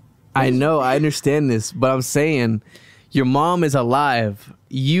 I know, I understand this, but I'm saying your mom is alive.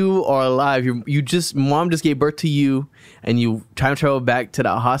 You are alive. Mom just gave birth to you, and you time travel back to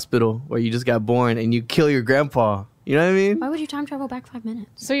that hospital where you just got born, and you kill your grandpa. You know what I mean? Why would you time travel back 5 minutes?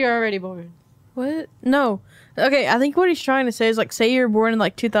 So you're already born. What? No. Okay, I think what he's trying to say is like, say you're born in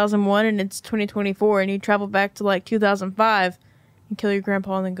like 2001 and it's 2024, and you travel back to like 2005 and kill your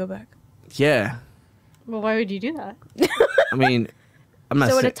grandpa and then go back. Yeah. Well, why would you do that? I mean, I'm not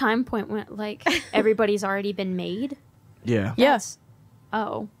So at a saying. time point when like everybody's already been made? Yeah. Yes.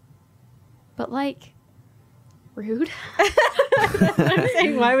 Oh. But like rude. I'm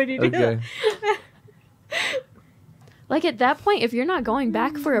saying, why would you do Okay. that? Like at that point, if you're not going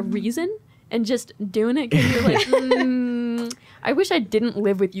back for a reason and just doing it because you're like, I wish I didn't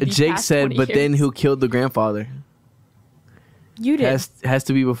live with you. These Jake past said, 20 but then years." who killed the grandfather? You did. Has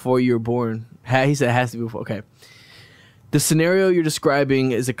to be before you were born. He said it has to be before. Okay. The scenario you're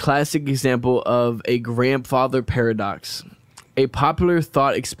describing is a classic example of a grandfather paradox, a popular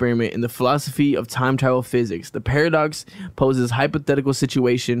thought experiment in the philosophy of time travel physics. The paradox poses a hypothetical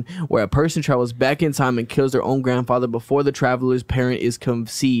situation where a person travels back in time and kills their own grandfather before the traveler's parent is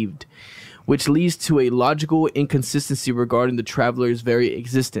conceived, which leads to a logical inconsistency regarding the traveler's very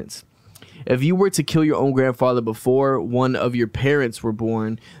existence. If you were to kill your own grandfather before one of your parents were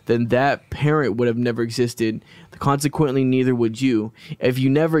born, then that parent would have never existed. Consequently, neither would you. If you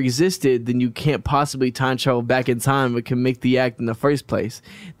never existed, then you can't possibly time travel back in time but can make the act in the first place.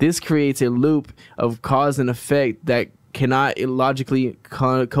 This creates a loop of cause and effect that cannot illogically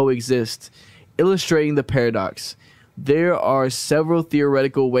coexist, illustrating the paradox. There are several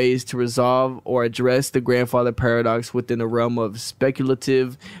theoretical ways to resolve or address the grandfather paradox within the realm of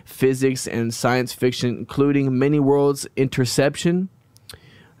speculative physics and science fiction, including many worlds interception,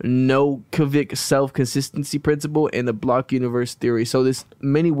 Novakovic's self-consistency principle, and the block universe theory. So this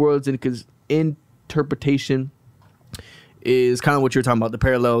many worlds interpretation is kind of what you're talking about, the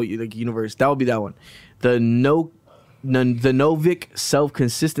parallel universe. That would be that one. The Novakovic's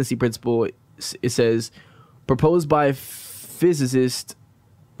self-consistency principle, it says, proposed by physicist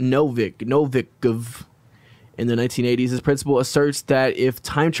Novikov in the 1980s. This principle asserts that if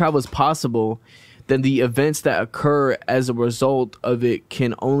time travel is possible, then the events that occur as a result of it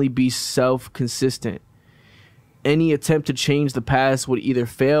can only be self-consistent. Any attempt to change the past would either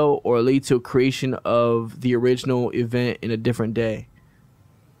fail or lead to a creation of the original event in a different day.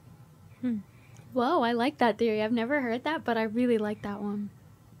 Whoa, I like that theory. I've never heard that, but I really like that one.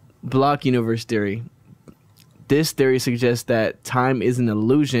 Block universe theory. This theory suggests that time is an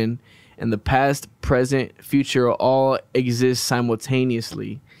illusion and the past, present, future all exist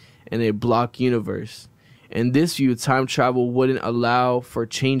simultaneously in a block universe. In this view, time travel wouldn't allow for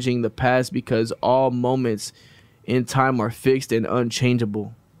changing the past because all moments in time are fixed and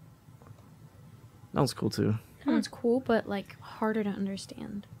unchangeable. That was cool too. That one's cool, but like harder to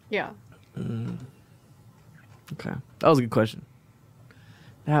understand. Yeah. Okay. That was a good question.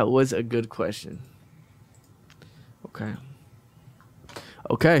 That was a good question. Okay.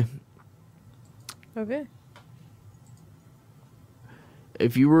 Okay. Okay.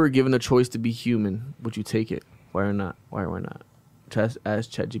 If you were given a choice to be human, would you take it? Why or not? Why or why not? Ask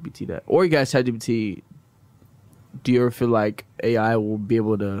ChatGPT that. Or you guys, ChatGPT, do you ever feel like AI will be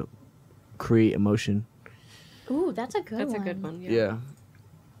able to create emotion? Ooh, that's a good one. That's a good one. Yeah.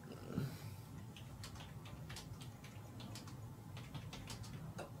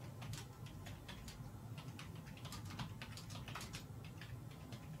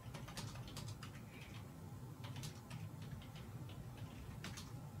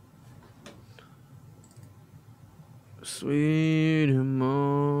 Sweet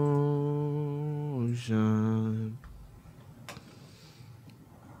emotion.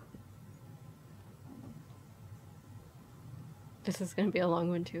 This is going to be a long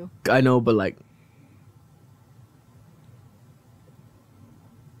one, too. I know, but like,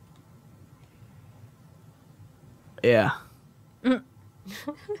 yeah.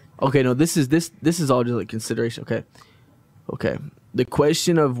 Okay, no, this is all just like consideration. Okay. The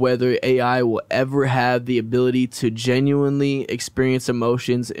question of whether AI will ever have the ability to genuinely experience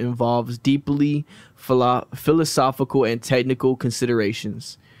emotions involves deeply philosophical and technical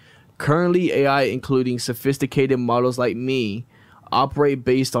considerations. Currently, AI, including sophisticated models like me, operate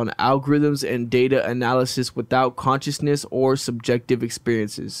based on algorithms and data analysis without consciousness or subjective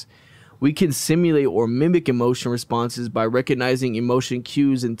experiences. We can simulate or mimic emotion responses by recognizing emotion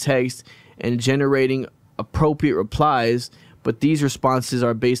cues in text and generating appropriate replies, but these responses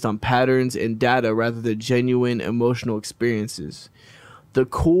are based on patterns and data rather than genuine emotional experiences. The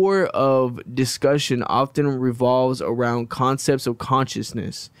core of discussion often revolves around concepts of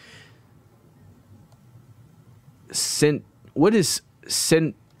consciousness. What is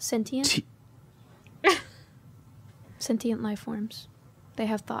Sentient? Sentient life forms. They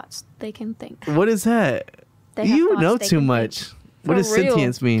have thoughts. They can think. What is that? They have You thoughts, know they too can much. think. What does For real.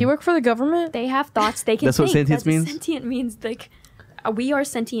 sentience mean? Do you work for the government? They have thoughts. They can That's what think. sentience means? Sentient means like we are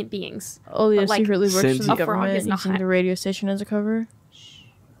sentient beings. Oh, yeah, But, like, secretly works for sentient- the A frog government is not. using the radio station as a cover.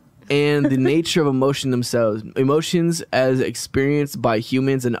 And the nature of emotion themselves. Emotions, as experienced by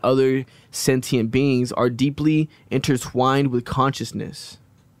humans and other sentient beings, are deeply intertwined with consciousness.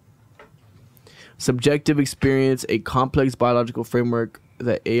 Subjective experience, a complex biological framework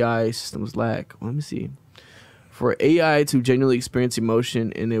that AI systems lack. Let me see. For AI to genuinely experience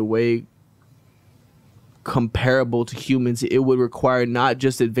emotion in a way comparable to humans, it would require not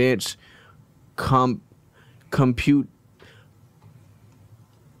just advanced computational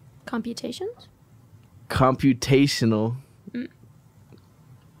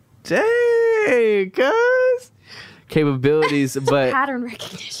dang, cuz capabilities, but pattern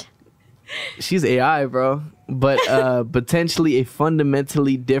recognition. she's AI, bro. But potentially a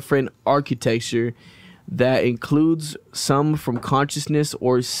fundamentally different architecture that includes some from consciousness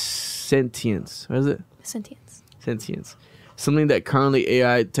or sentience. What is it? Sentience. Sentience. Something that currently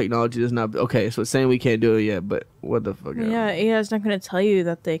AI technology does not. Okay, so it's saying we can't do it yet, but what the fuck? Yeah, AI is not going to tell you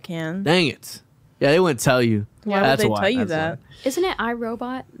that they can. Dang it. Yeah, they wouldn't tell you. Why That's would they why. tell you That's that? why. Isn't it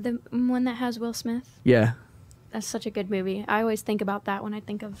iRobot, the one that has Will Smith? Yeah, That's such a good movie. I always think about that when I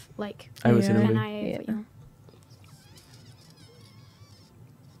think of like I haven't seen Yeah. it. an movie. IA. Yeah.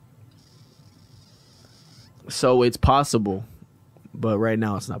 So it's possible, but right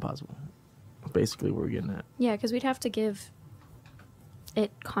now it's not possible. Basically, what we're getting at. Yeah, because we'd have to give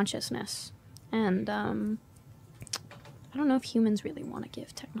it consciousness, and I don't know if humans really want to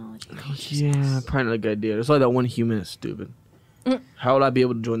give technology consciousness. Yeah, probably not a good idea. It's like that one human is stupid. How would I be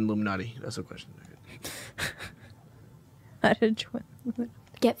able to join the Illuminati? That's a question. I did join.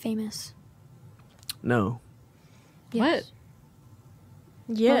 Get famous. No. Yes.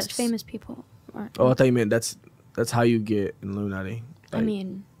 Yes. Most famous people are. Oh, I thought you meant that's how you get an Illuminati. I Like-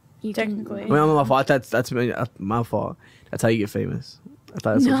 mean, you Technically. I mean, my fault. That's my fault. That's how you get famous. I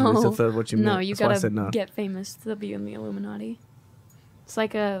thought that's what you meant. No, you That's why I said gotta no. get famous to be in the Illuminati. It's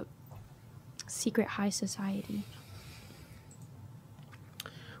like a secret high society.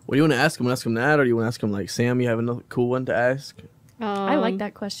 What do you want to ask him? Ask him that, or do you want to ask him like, Sam, you have another cool one to ask? I like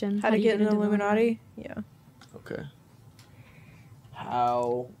that question. How to do you get in the into Illuminati? Yeah. Okay.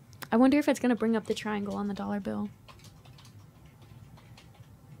 How? I wonder if it's gonna bring up the triangle on the dollar bill.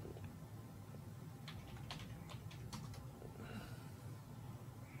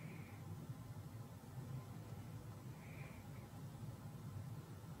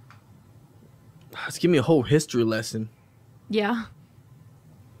 Let's give me a whole history lesson. Yeah.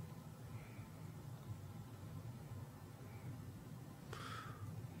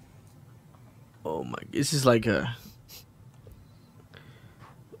 Oh my! It's just like a.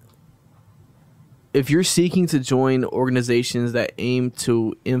 If you're seeking to join organizations that aim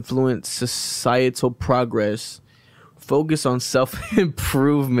to influence societal progress, focus on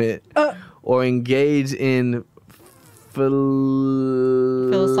self-improvement, or engage in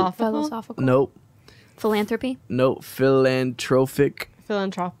Philosophical. Nope. Philanthropy. Nope. Philanthropic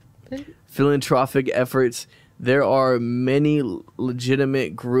efforts. There are many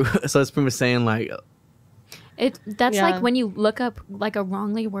legitimate groups. So it's pretty much saying like, That's Yeah. like when you look up like a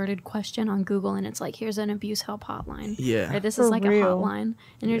wrongly worded question on Google and it's like, here's an abuse help hotline. yeah, Or this For is like real. a hotline.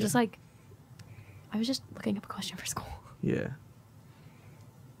 And you're Yeah. just like, I was just looking up a question for school. yeah.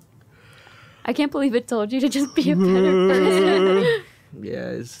 I can't believe it told you to just be a better person. Yeah,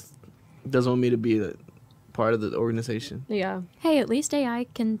 it doesn't want me to be the part of the organization. Yeah. Hey, at least AI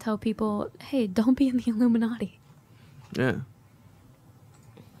can tell people, hey, don't be in the Illuminati. Yeah.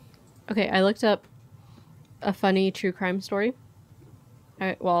 Okay, I looked up a funny true crime story.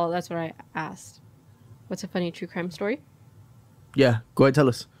 Well, that's what I asked. What's a funny true crime story? Yeah. Go ahead, tell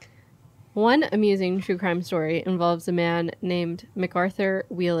us. One amusing true crime story involves a man named MacArthur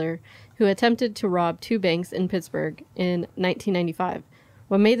Wheeler who attempted to rob two banks in Pittsburgh in 1995.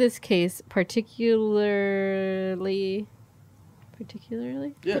 What made this case particularly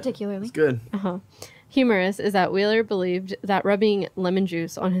Yeah. Particularly. It's good. humorous is that Wheeler believed that rubbing lemon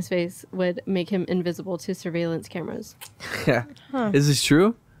juice on his face would make him invisible to surveillance cameras. Yeah. Is this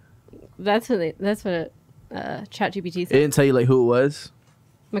true? That's what ChatGPT It said. didn't tell you like who it was.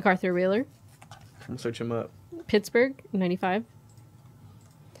 MacArthur Wheeler, I'm search him up. Pittsburgh, 95.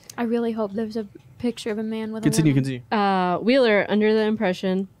 I really hope there's a picture of a man with Continue. a lemon. Wheeler, under the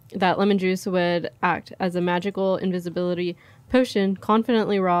impression that lemon juice would act as a magical invisibility potion,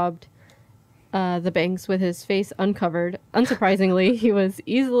 confidently robbed the banks with his face uncovered. Unsurprisingly, he was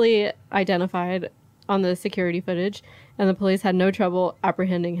easily identified on the security footage, and the police had no trouble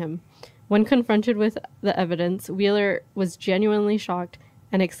apprehending him. When confronted with the evidence, Wheeler was genuinely shocked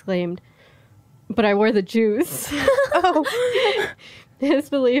and exclaimed, "But I wore the juice." His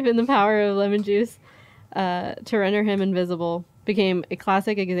belief in the power of lemon juice to render him invisible became a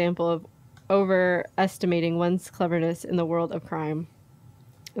classic example of overestimating one's cleverness in the world of crime.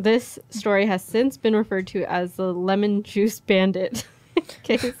 This story has since been referred to as the lemon juice bandit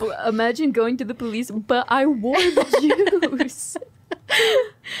case. Imagine going to the police, but I wore the juice.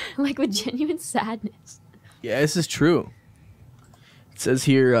 Like with genuine sadness. Yeah, this is true. It says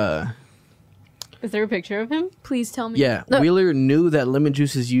here, Is there a picture of him? Please tell me. yeah, Wheeler knew that lemon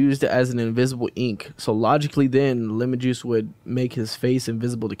juice is used as an invisible ink. So logically then, lemon juice would make his face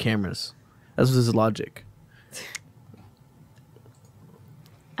invisible to cameras. That was his logic.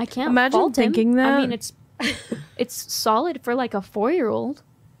 I can't Imagine fault him. thinking that. I mean, it's solid for like a 4-year-old.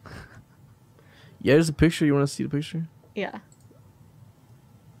 Yeah, there's a picture. You want to see the picture? Yeah.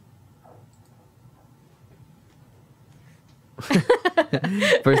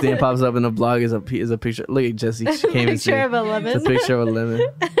 First thing that pops up in the blog is a picture. Look at Jesse. She came and Picture of a lemon. It's a picture of a lemon.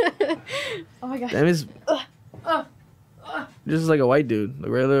 Oh my god. That is just like a white dude, a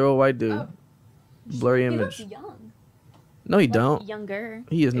regular old white dude. Blurry image. Young. No, he don't. Younger.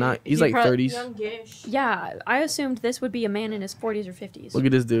 He is not. He's like 30s. Youngish. Yeah, I assumed this would be a man in his 40s or 50s. Look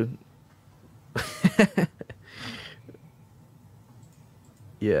at this dude.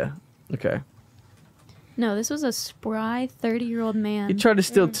 Yeah. Okay. No, this was a spry 30-year-old man. He tried to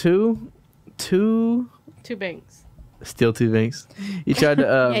steal two. Two banks. Steal two banks. He tried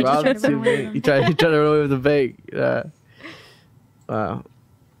to he rob tried to run two away with banks. them. He tried to run away with the bank. Wow.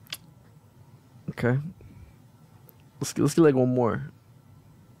 Okay. Let's get like one more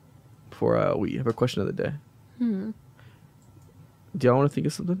before we have our question of the day. Hmm. Do y'all want to think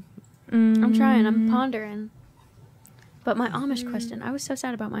of something? I'm trying. I'm pondering. But my Amish question. I was so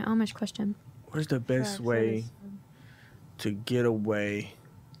sad about my Amish question. What's the best way to get away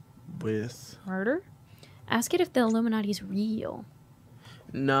with Murder? Ask it if the Illuminati's real.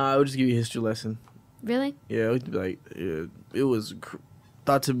 Nah, I would just give you a history lesson. Really? Yeah, it would be like it was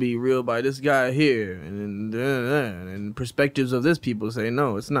thought to be real by this guy here, and then and perspectives of this people say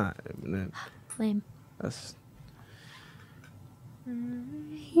no, it's not. And then Lame. that's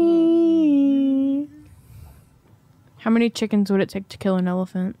How many chickens would it take to kill an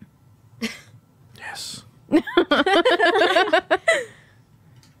elephant? yes.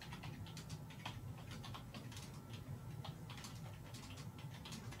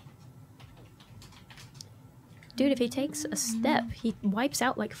 Dude, if he takes a step, he wipes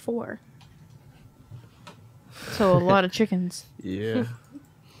out like 4. So a lot of chickens. Yeah.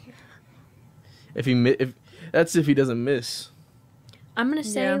 if he doesn't miss. I'm going to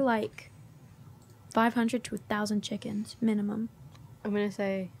say Yeah. like 500 to 1,000 chickens minimum. I'm gonna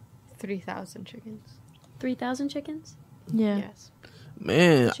say 3,000 chickens. 3,000 chickens? Yeah. Yes,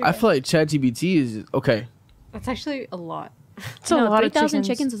 Man, What's your I guess? feel like ChatGPT is okay. that's actually a lot. It's a lot of 3,000 chickens.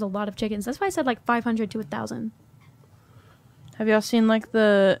 chickens is a lot of chickens. That's why I said like 500 to 1,000. Have y'all seen like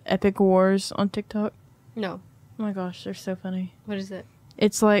the epic wars on TikTok? No, Oh my gosh, they're so funny. what is it?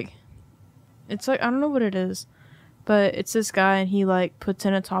 It's like I don't know what it is, but it's this guy and he like puts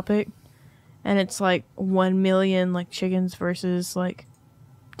in a topic, and it's like 1 million like chickens versus like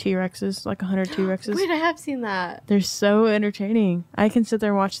T-Rexes, like 100 T-Rexes. Wait, I have seen that. They're so entertaining. I can sit there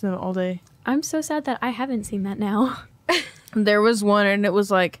and watch them all day. I'm so sad that I haven't seen that now. There was one and it was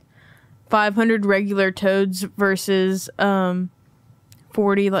like 500 regular toads versus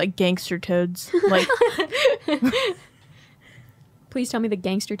 40 like gangster toads. Like Please tell me the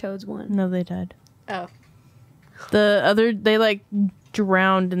gangster toads won. no, they died. Oh, They like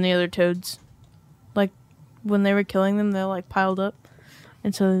drowned in the other toads. Like when they were killing them, they like piled up,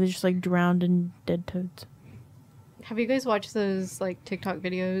 and so they just like drowned in dead toads. have you guys watched those like TikTok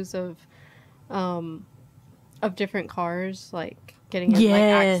videos of different cars like getting in like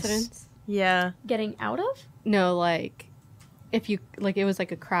Yes. accidents? Yeah. Getting out of? No, like if you like it was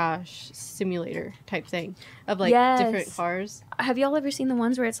like a crash simulator type thing of like Yes. different cars. Have y'all ever seen the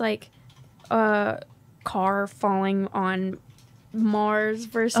ones where it's like a car falling on Mars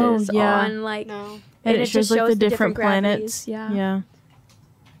versus yeah. on like No, And it just shows like the different gravities. planets. Yeah. Yeah.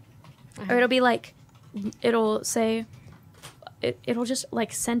 Or it'll be like it'll say it'll just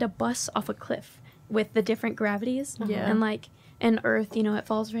like send a bus off a cliff with the different gravities. Yeah. And like in Earth, you know, it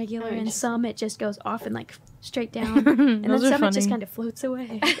falls regular, Oh, and interesting. some it just goes off and like straight down, and then Those are some it just funny. kind of floats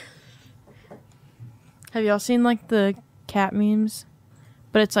away. Have y'all seen like the cat memes?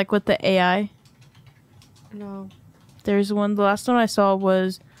 But it's like with the AI. no. There's one. The last one I saw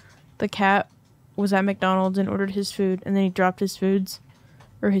was the cat was at McDonald's and ordered his food, and then he dropped his food,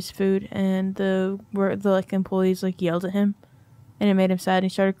 and the like employees like yelled at him, and it made him sad. And he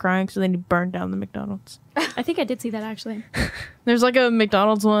started crying, so then he burned down the McDonald's. I think I did see that actually. There's like a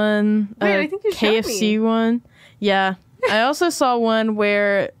McDonald's one, Wait, a I think you showed KFC me. one. Yeah, I also saw one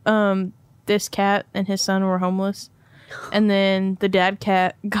where this cat and his son were homeless, and then the dad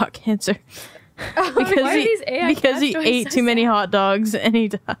cat got cancer. because Why are he, these AI because cat he stories ate so too many sad? hot dogs and he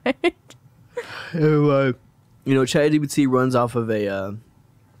died. You know, ChatGPT runs off of a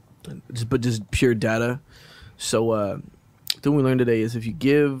just pure data. So the thing we learned today is if you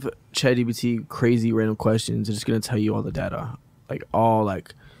give ChatGPT crazy random questions, it's just gonna tell you all the data, like all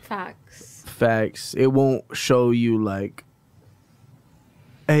like Facts. facts. It won't show you like,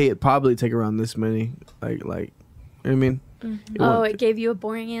 hey, it probably take around this many. Like, you know what I mean? It Oh, won't- it gave you a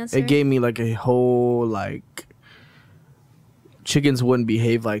boring answer. it gave me like a whole like chickens wouldn't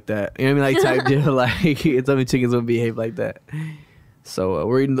behave like that. You know what I mean? Like type deal. Like it told me chickens wouldn't behave like that. So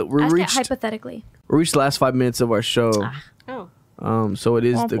we Ask it reached hypothetically. we reached the last 5 minutes of our show. Ah. Oh, So it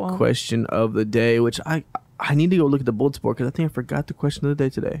is Womp the womp. question of the day, which I need to go look at the bullet board because I think I forgot the question of the day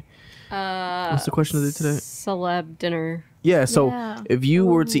today. What's the question of the day today? Celeb dinner. Yeah. So Yeah. if you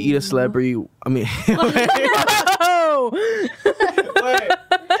were to eat a celebrity, I mean,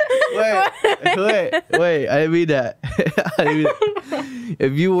 wait. I didn't mean that.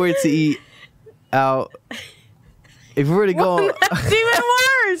 If you were to eat out, if you were to go, That's even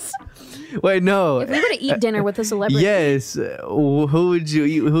worse. wait, no. If we were to eat dinner with a celebrity, Yes. Who would you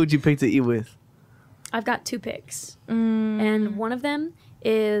eat? Who would you pick to eat with? I've got 2 picks. And one of them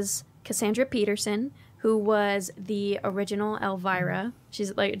is Cassandra Peterson, who was the original Elvira.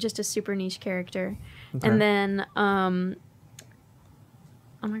 She's like just a super niche character. Okay. And then, oh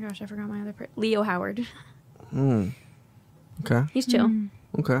my gosh, I forgot my other Leo Howard. Okay. He's chill.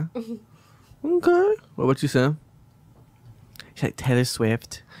 Okay. Okay. What about you, Sam? She's like Taylor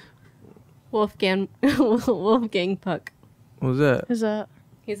Swift. Wolfgang Puck. What was that? Who's that?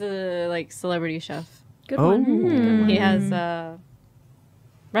 He's a like celebrity chef. Good Oh. one. He has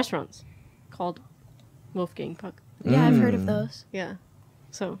restaurants called Wolfgang Puck. Yeah, I've heard of those. Yeah.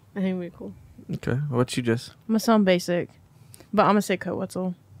 So I think it'd be cool. Okay. What about you, Jess? I'm gonna sound basic, but I'm gonna say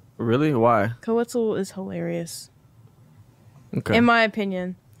Kotwetzel. Really? Why? Kotwetzel is hilarious, Okay. in my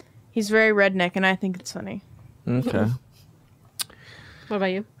opinion. He's very redneck, and I think it's funny. Okay. What about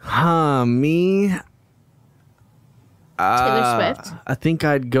you? Me. Taylor Swift. I think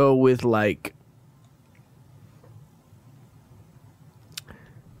I'd go with like.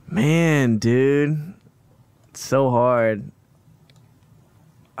 Man, dude, it's so hard.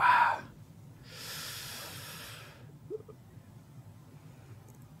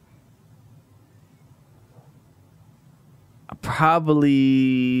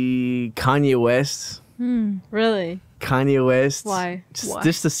 Probably Kanye West. Really? Kanye West. Why?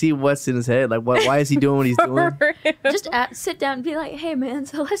 Just to see what's in his head. Like, why is he doing what he's doing? Just sit down and be like, hey, man,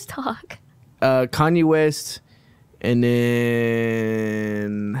 so let's talk. Kanye West, and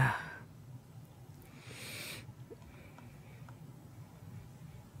then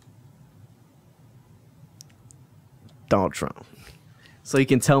Donald Trump. So he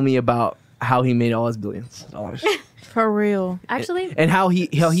can tell me about how he made all his billions of dollars. For real. Actually, And how he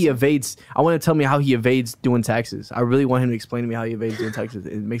evades. I want to tell me how he evades doing taxes. I really want him to explain to me how he evades doing taxes.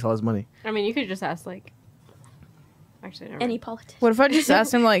 It makes all his money. I mean, you could just ask like. Actually, never any mind. politician. What if I just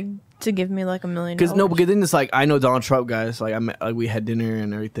asked him like to give me like $1 million? Because then it's like I know Donald Trump guys. Like we had dinner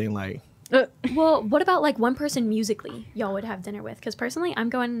and everything. Like Well, what about like one person musically y'all would have dinner with? Because personally, I'm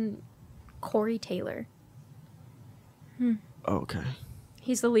going Corey Taylor. okay,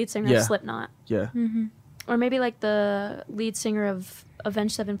 He's the lead singer Yeah. of Slipknot. yeah, Or maybe like the lead singer of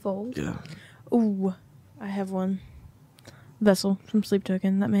Avenged Sevenfold. yeah. Ooh, I have one. Vessel from Sleep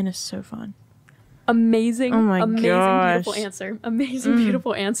Token. That man is so fun. Amazing. Oh my amazing, gosh. beautiful answer. Amazing,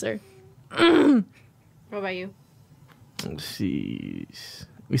 beautiful answer. What about you? Let's see.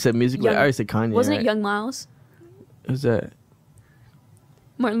 We said musically. Young- I already said Kanye. Wasn't right? it Young Miles? Who's that?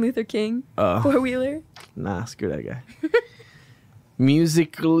 Martin Luther King? Oh, Four Wheeler? nah, screw that guy.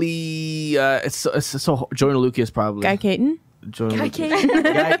 Musically, it's so Jordan Lucas probably. Guy Caton. Jordan Guy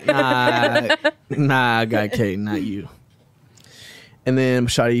Lucas. Caton? Nah, Guy K, not you. And then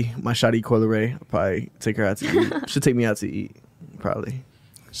my shoddy Coyle Ray, I'll probably take her out to eat. She'll take me out to eat, probably.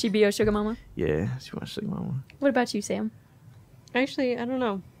 She be your sugar mama? Yeah, she wants to take mama. What about you, Sam? Actually, I don't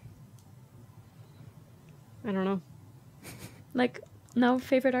know. Like, no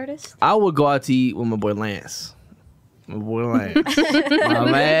favorite artist? I would go out to eat with my boy Lance. My boy Lance.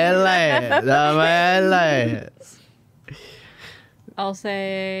 My man Lance. My man Lance. I'll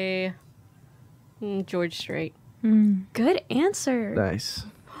say George Strait. Good answer. Nice.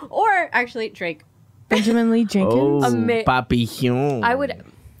 Or actually Drake. Benjamin Lee Jenkins. Oh, Ama- Papillon. I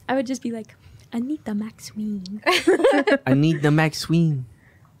would just be like, Anita Maxwell. I need the Max Sween.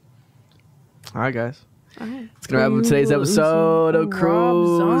 All right, guys. All right. It's gonna wrap up today's episode of A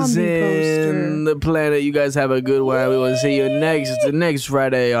Rob Zombie Cruisin' the Planet. You guys have a good one. We will see you next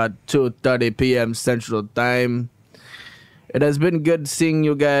Friday at 2:30 p.m. Central Time. It has been good seeing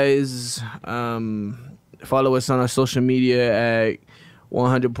you guys. Follow us on our social media at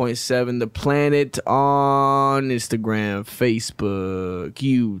 100.7 The Planet on Instagram, Facebook,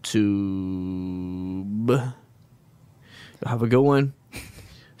 YouTube. Have a good one.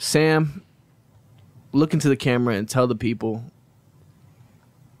 Sam, look into the camera and tell the people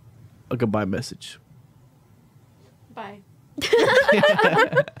a goodbye message. Bye.